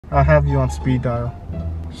I'll have you on speed dial.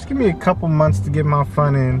 Just give me a couple months to get my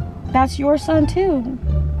fun in. That's your son too.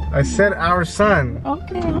 I said our son.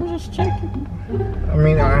 Okay, I'm just checking. I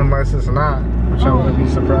mean, unless it's not, which I wouldn't be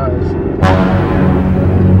surprised.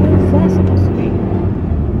 What is that supposed to be?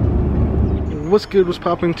 What's good? What's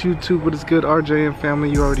popping to YouTube? What is good, RJM family?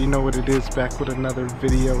 You already know what it is. Back with another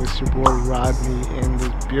video. It's your boy Rodney in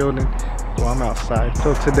this building. Well, I'm outside.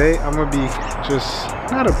 So today I'm gonna be just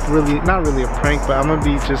not really a prank, but I'm gonna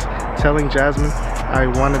be just telling Jasmine I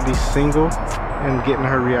want to be single and getting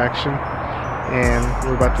her reaction. And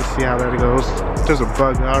we're about to see how that goes. There's a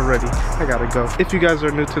bug already. I gotta go. If you guys are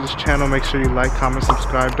new to this channel, make sure you like, comment,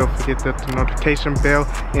 subscribe. Don't forget the notification bell.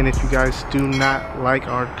 And if you guys do not like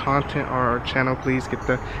our content or our channel, please get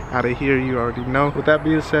the out of here. You already know. With that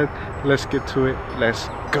being said, let's get to it. Let's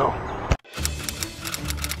go.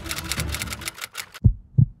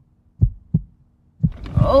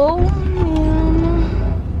 Oh man.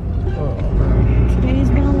 Oh man. Today's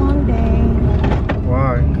been a long day.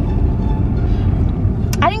 Why?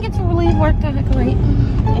 I didn't get to leave work till heck late,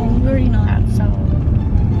 and you already know that, so I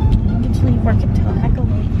didn't get to leave work until heck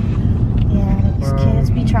late. And these kids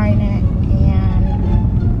be trying it, and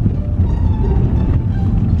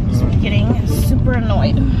just be getting super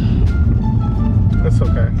annoyed. It's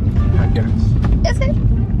okay, I guess. Is it?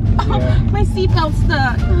 Oh, yeah. My seatbelt's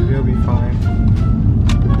stuck. You'll be fine.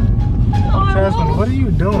 Oh, Jasmine, what are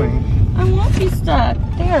you doing? I won't be stuck.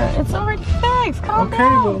 There, it's already fixed. Calm down. Okay,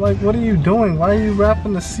 but like, what are you doing? Why are you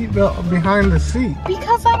wrapping the seatbelt behind the seat?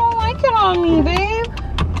 Because I don't like it on me, babe.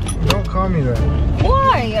 Don't call me that.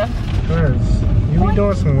 Why? Because you be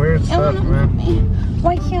doing some weird stuff, man.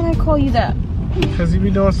 Why can't I call you that? Because you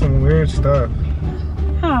be doing some weird stuff.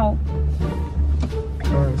 How?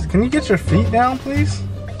 Can you get your feet down, please?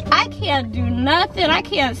 I can't do nothing. I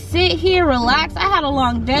can't sit here, relax. I had a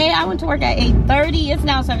long day. I went to work at 8:30. It's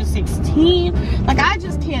now 7:16. Like, I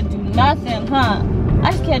just can't do nothing, huh?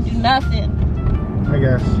 I just can't do nothing. I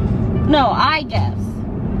guess. No, I guess.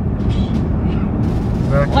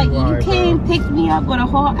 Exactly like, why, you came, bro. picked me up with a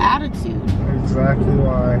whole attitude. Exactly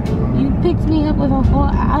why. You picked me up with a whole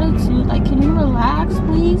attitude. Like, can you relax,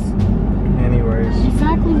 please? Anyways.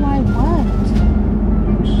 Exactly why what?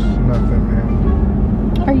 Just nothing, man.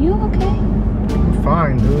 Are you okay? I'm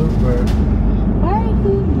fine, dude, but...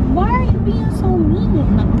 Why are you being so mean?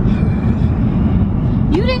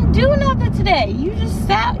 You didn't do nothing today. You just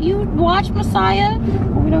sat, you watched Messiah.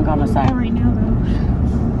 Well, we don't got Messiah right now, though.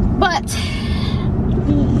 But...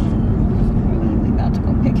 we're about to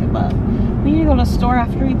go pick him up. We need to go to the store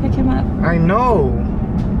after we pick him up. I know.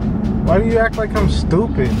 Why do you act like I'm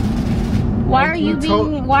stupid? Why are you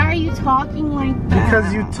talking like that?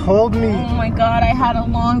 Because you told me. Oh my god, I had a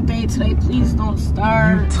long day today. Please don't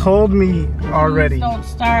start. You told me already. Please don't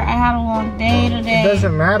start. I had a long day today. It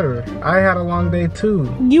doesn't matter. I had a long day too.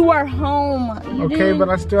 You are home. Okay, but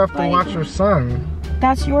I still have to watch your son.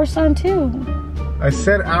 That's your son too. I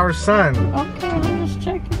said our son. Okay, I'm just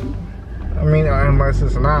checking. I mean, unless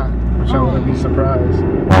it's not, which I wouldn't be surprised.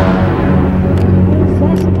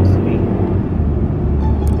 What is that supposed to be?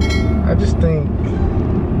 I just think...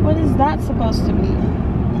 What is that supposed to be?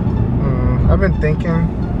 I've been thinking.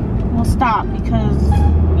 Well, stop, because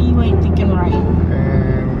you ain't thinking right.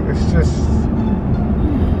 And it's just...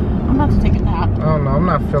 I'm about to take a nap. I don't know, I'm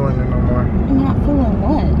not feeling it no more. You're not feeling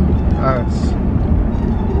what? Us.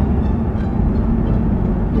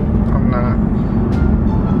 I'm not.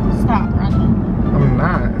 Stop, brother. I'm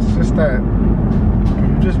not. It's just that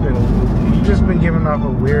you've just been giving off a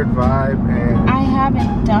weird vibe, and I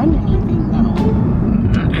haven't done anything though.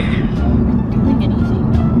 I haven't been doing anything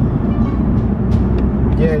though.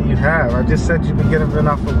 yeah, you have. I just said you've been giving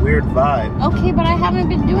off a weird vibe. Okay, but I haven't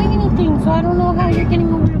been doing anything, so I don't know how you're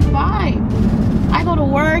getting a weird vibe. I go to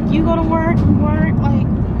work, you go to work, we work. Like,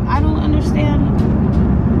 I don't understand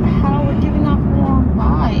how we're giving off the wrong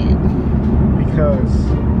vibe. Because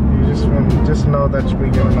just know that you've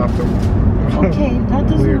been giving off the okay, that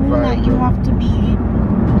doesn't weird mean vibe, that you bro. have to be.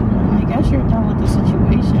 I guess you're done with the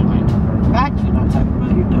situation. I know for a fact you're not talking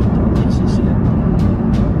about you're done with the relationship.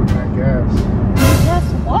 I guess. Guess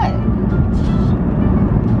what?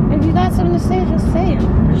 If you got something to say, just say it.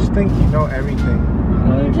 You just think you know everything.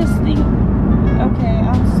 You just think. Okay,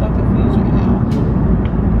 I'm so confused right now.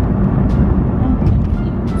 I'm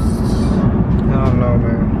confused. I don't know,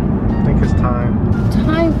 man. I think it's time.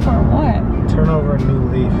 Time for what? Turn over a new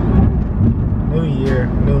leaf. New year,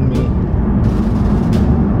 new me.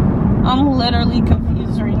 I'm literally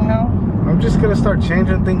confused right now. I'm just gonna start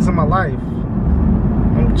changing things in my life.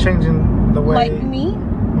 I'm changing the way. Like me?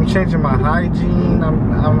 I'm changing my hygiene.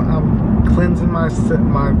 I'm cleansing my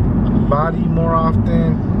body more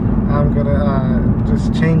often. I'm gonna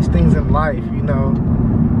just change things in life, you know,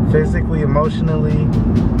 physically, emotionally,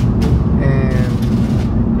 and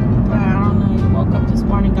I don't know. You woke up this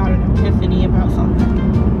morning, got an epiphany about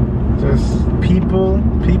something. just people.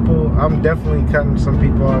 I'm definitely cutting some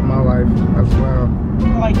people out of my life as well.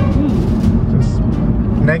 Like who? Just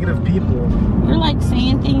negative people. You're like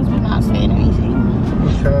saying things but not saying anything.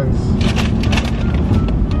 Because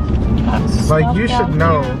like you should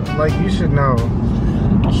know. Like you should know.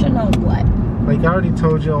 I should know what? Like I already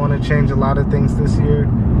told you I want to change a lot of things this year,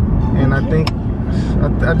 and I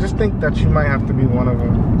just think that you might have to be one of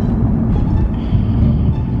them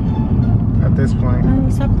at this point.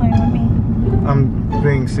 Honey, stop playing with me. I'm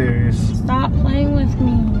being serious. Stop playing with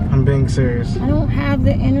me. I'm being serious. I don't have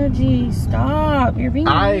the energy. Stop. You're being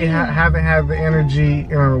I haven't had the energy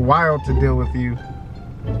in a while to deal with you,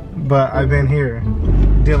 but I've been here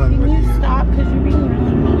dealing with you. Can you stop? Because you're being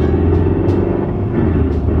really mean.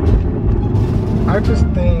 I just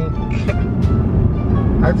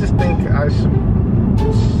think I should.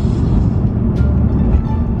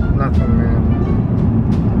 Nothing, man.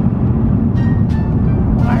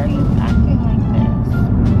 Why are you acting like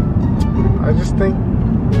this? I just think,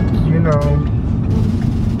 you know,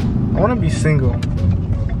 I want to be single.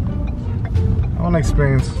 I want to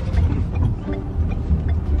experience.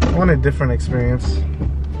 I want a different experience.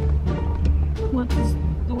 What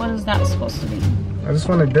is that supposed to be? I just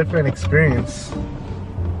want a different experience.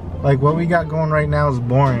 Like what we got going right now is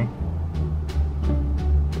boring.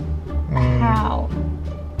 And How?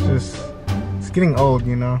 it's getting old,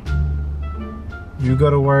 you know. You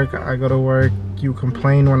go to work, I go to work. You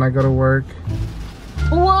complain when I go to work.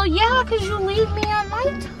 Well, yeah, because you leave me at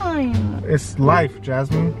nighttime. It's life,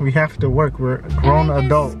 Jasmine. We have to work. We're grown And I get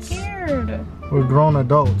adults. scared. We're grown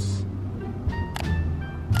adults.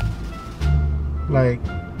 Like,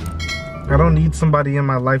 I don't need somebody in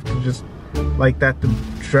my life to just like that to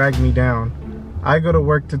drag me down. I go to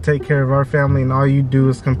work to take care of our family, and all you do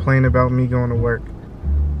is complain about me going to work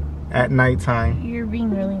at nighttime. You're being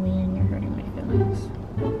really mean and you're hurting my feelings.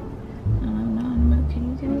 I'm not in the mood. Can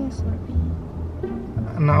you give me a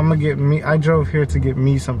Slurpee? No, I'm gonna get me. I drove here to get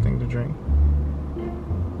me something to drink.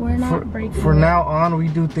 We're not breaking For up. now on, we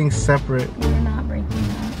do things separate. We're not breaking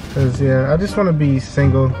up. Cause yeah, I just want to be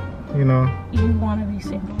single, you know. You want to be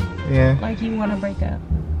single. Yeah. Like you want to break up.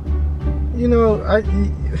 You know,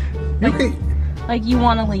 Like you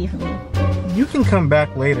want to leave me. you can come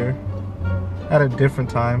back later at a different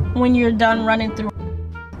time. When you're done running through.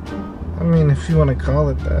 I mean, if you want to call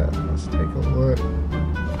it that, let's take a look.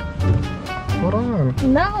 Hold on.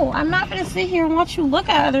 No, I'm not going to sit here and watch you look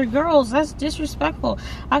at other girls. That's disrespectful.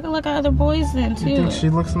 I can look at other boys then too. You think she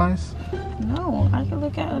looks nice? No, I can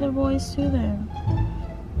look at other boys too then.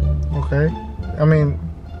 Okay. I mean,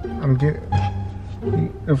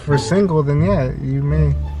 if we're single, then yeah, you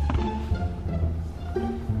may.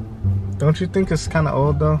 Don't you think it's kind of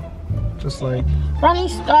old though? Just like. Ronnie,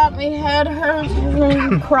 stop. My head hurts. You're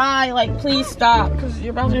going to cry. Like, please stop. Because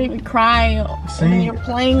you're about to make me cry. See, and you're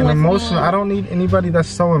playing with emotional. me. I don't need anybody that's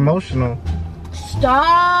so emotional.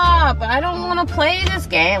 Stop. I don't want to play this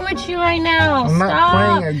game with you right now. I'm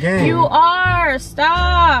not playing a game. You are.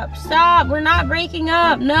 Stop. Stop. We're not breaking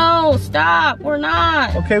up. No, stop. We're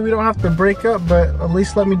not. Okay, we don't have to break up, but at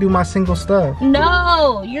least let me do my single stuff.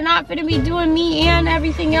 No, you're not going to be doing me and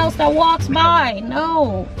everything else that walks by.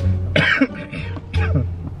 No.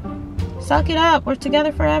 Suck it up. We're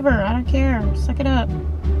together forever. I don't care. Suck it up.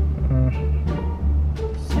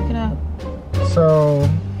 Suck it up. So.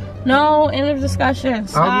 No, end of discussion.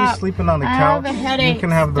 Stop. I'll be sleeping on the couch. I have a headache. You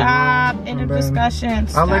can have the Stop. room. End of discussion.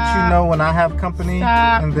 Stop. I'll let you know when I have company.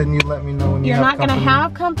 Stop. And then you let me know when you have company. You're not going to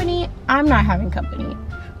have company. I'm not having company.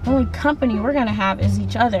 The only company we're going to have is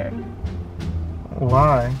each other.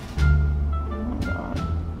 Why?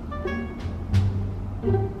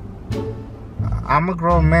 I'm a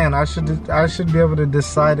grown man. I should be able to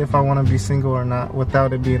decide if I want to be single or not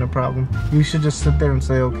without it being a problem. You should just sit there and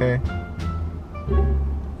say, okay.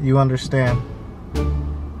 You understand.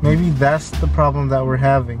 Maybe that's the problem that we're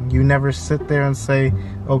having. You never sit there and say,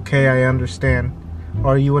 okay, I understand.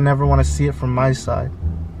 Or you would never want to see it from my side.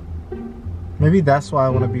 Maybe that's why I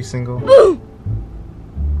want to be single.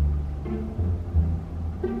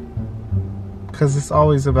 Because it's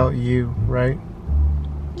always about you, right?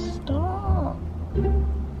 Stop.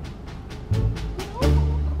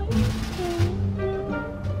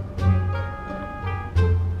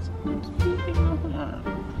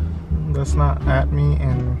 That's not at me,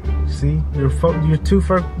 and see, you're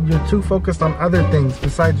too focused on other things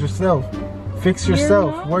besides yourself. Fix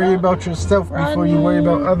yourself. Worry about yourself before you worry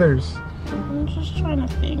about others. I'm just trying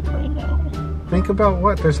to think right now. Think about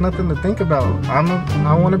what? There's nothing to think about.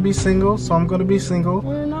 I want to be single, so I'm gonna be single.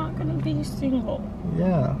 We're not gonna be single.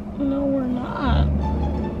 Yeah. No, we're not.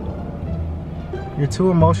 You're too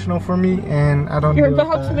emotional for me, and I don't. You're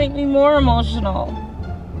about to make me more emotional.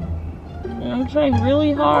 And I'm trying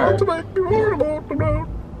really hard. To make me more emotional.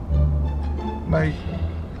 Like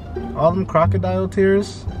all them crocodile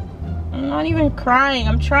tears. I'm not even crying.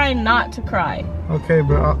 I'm trying not to cry. Okay,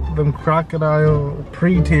 but them crocodile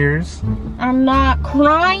pre-tears. I'm not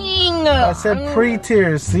crying. I said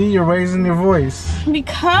pre-tears. See, you're raising your voice.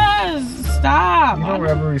 Because stop. You don't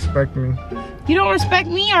ever respect me. You don't respect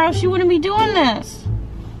me, or else you wouldn't be doing this.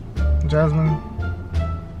 Jasmine.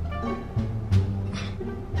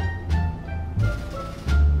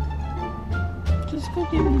 Just go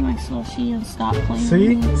give me my slushie and stop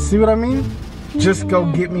playing with me. See what I mean? Just go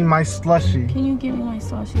get me my slushie. Can you give me my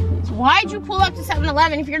slushie, please? Why'd you pull up to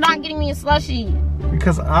 7-Eleven if you're not getting me a slushie?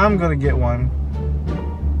 Because I'm gonna get one.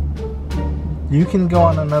 You can go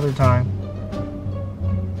on another time.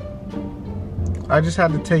 I just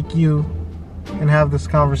had to take you and have this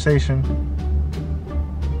conversation.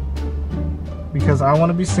 Because I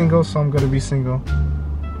want to be single, so I'm gonna be single.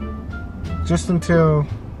 Just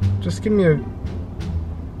give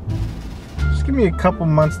me a couple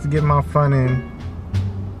months to get my fun in.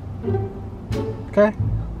 Okay?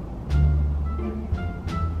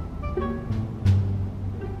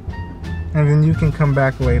 And then you can come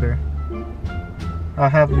back later. I'll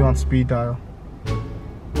have you on speed dial.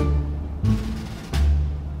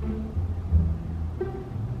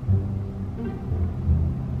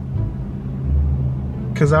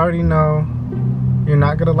 Because I already know you're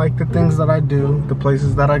not gonna like the things that I do, the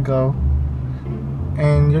places that I go.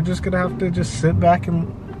 And you're just gonna have to just sit back and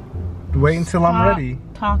wait until I'm ready.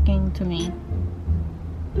 Talking to me.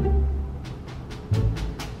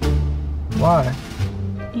 Why?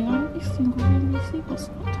 You wanna be single, you're gonna be single.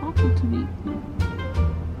 Stop talking to me.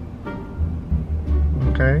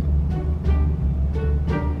 Okay.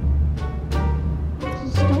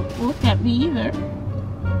 Just don't look at me either.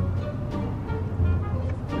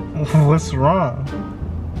 What's wrong?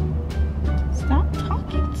 Stop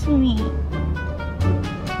talking to me.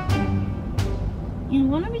 You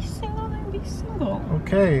want to be single, then be single.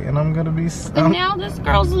 Okay, and I'm gonna be. And now this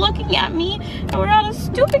girl's looking at me, and we're at a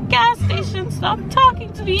stupid gas station. Stop talking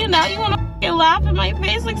to me, and now you want to laugh in my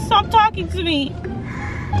face? Like, stop talking to me.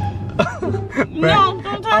 No,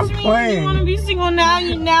 don't touch me. You want to be single now?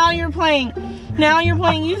 You're playing. Now you're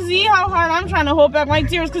playing. You see how hard I'm trying to hold back my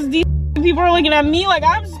tears because these people are looking at me like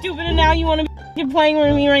I'm stupid, and now you want to be playing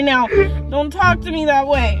with me right now. Don't talk to me that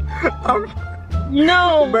way.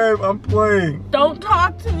 No. Babe, I'm playing. Don't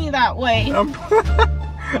talk to me that way. I'm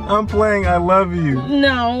playing. I love you.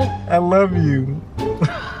 No. I love you.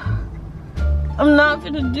 I'm not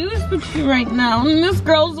gonna do this with you right now. And this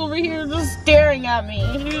girl's over here just staring at me.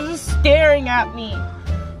 She's just staring at me.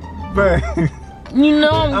 Babe. You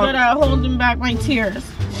know I'm good at holding back my tears.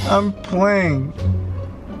 I'm playing.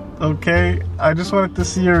 Okay? I just wanted to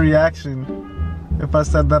see your reaction if I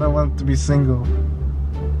said that I wanted to be single.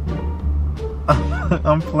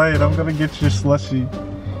 I'm playing. I'm gonna get your slushie.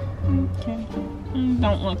 Okay.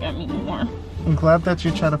 Don't look at me anymore. I'm glad that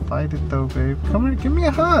you try to fight it though, babe. Come here, give me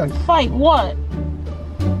a hug. Fight what?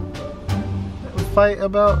 Fight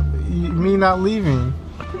about me not leaving.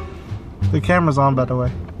 The camera's on, by the way.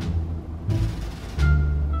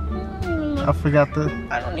 I forgot to.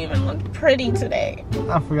 I don't even look pretty today.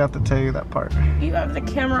 I forgot to tell you that part. You have the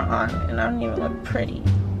camera on, and I don't even look pretty.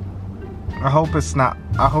 I hope it's not.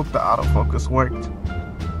 I hope the autofocus worked.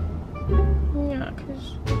 Yeah,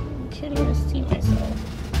 because I can't even see myself.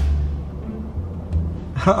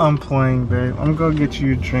 I'm playing, babe. I'm gonna get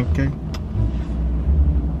you a drink, okay?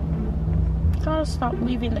 You gotta stop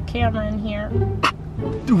leaving the camera in here.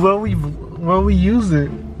 Well, we use it.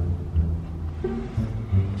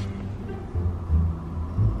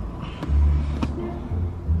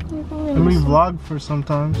 And we vlog for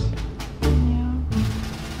sometimes. Yeah.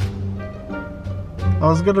 I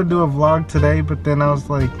was gonna do a vlog today, but then I was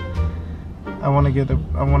like, I wanna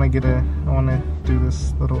do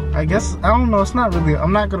this little, I guess, I don't know, it's not really,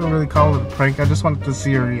 I'm not gonna really call it a prank. I just wanted to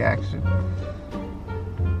see her reaction.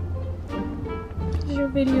 Is your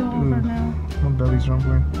video over now? My belly's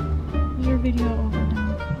rumbling. Is your video over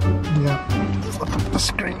now? Yeah. Just look at the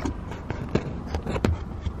screen.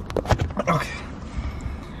 Okay.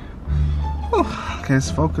 Whew. Okay,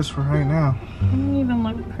 it's focused for right now. I don't even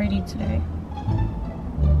look pretty today.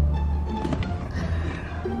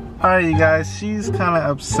 Alright, you guys, she's kind of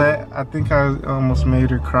upset. I think I almost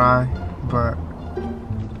made her cry, but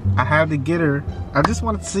I had to get her. I just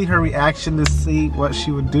wanted to see her reaction to see what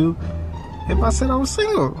she would do if I said I was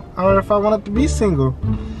single or if I wanted to be single.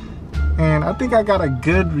 And I think I got a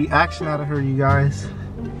good reaction out of her, you guys.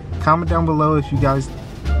 Comment down below if you guys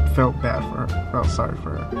felt bad for her, felt sorry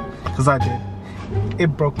for her, because I did. It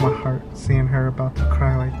broke my heart seeing her about to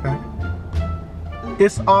cry like that.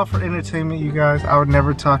 It's all for entertainment, you guys. I would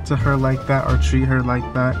never talk to her like that or treat her like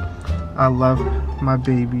that. I love my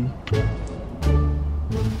baby.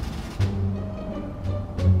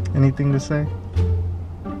 Anything to say?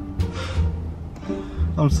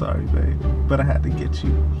 I'm sorry, babe, but I had to get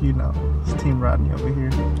you. You know, it's Team Rodney over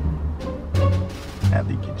here. I had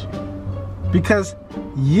to get you. Because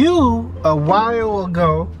you, a while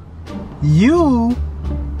ago, you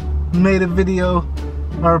made a video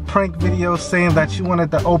or a prank video saying that you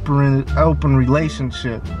wanted the open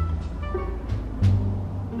relationship.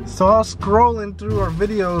 So I was scrolling through our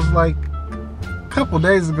videos like a couple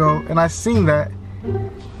days ago and I seen that.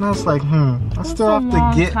 And I was like, I still have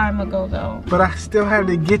to get. Time ago though. But I still had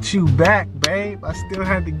to get you back, babe. I still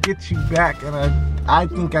had to get you back, and I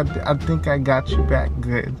think I got you back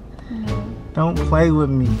good. No. Don't play with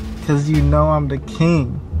me, cause you know I'm the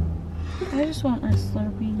king. I just want my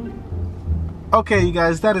Slurpee. Okay, you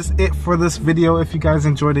guys, that is it for this video. If you guys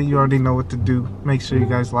enjoyed it, you already know what to do. Make sure you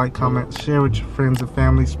guys like, comment, share with your friends and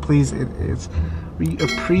families, please. We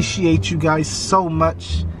appreciate you guys so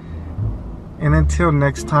much. And until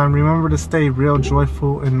next time, remember to stay real,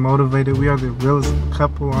 joyful, and motivated. We are the realest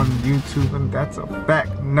couple on YouTube, and that's a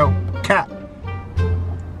fact, no cap.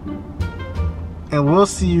 And we'll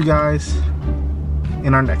see you guys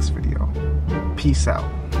in our next video. Peace out.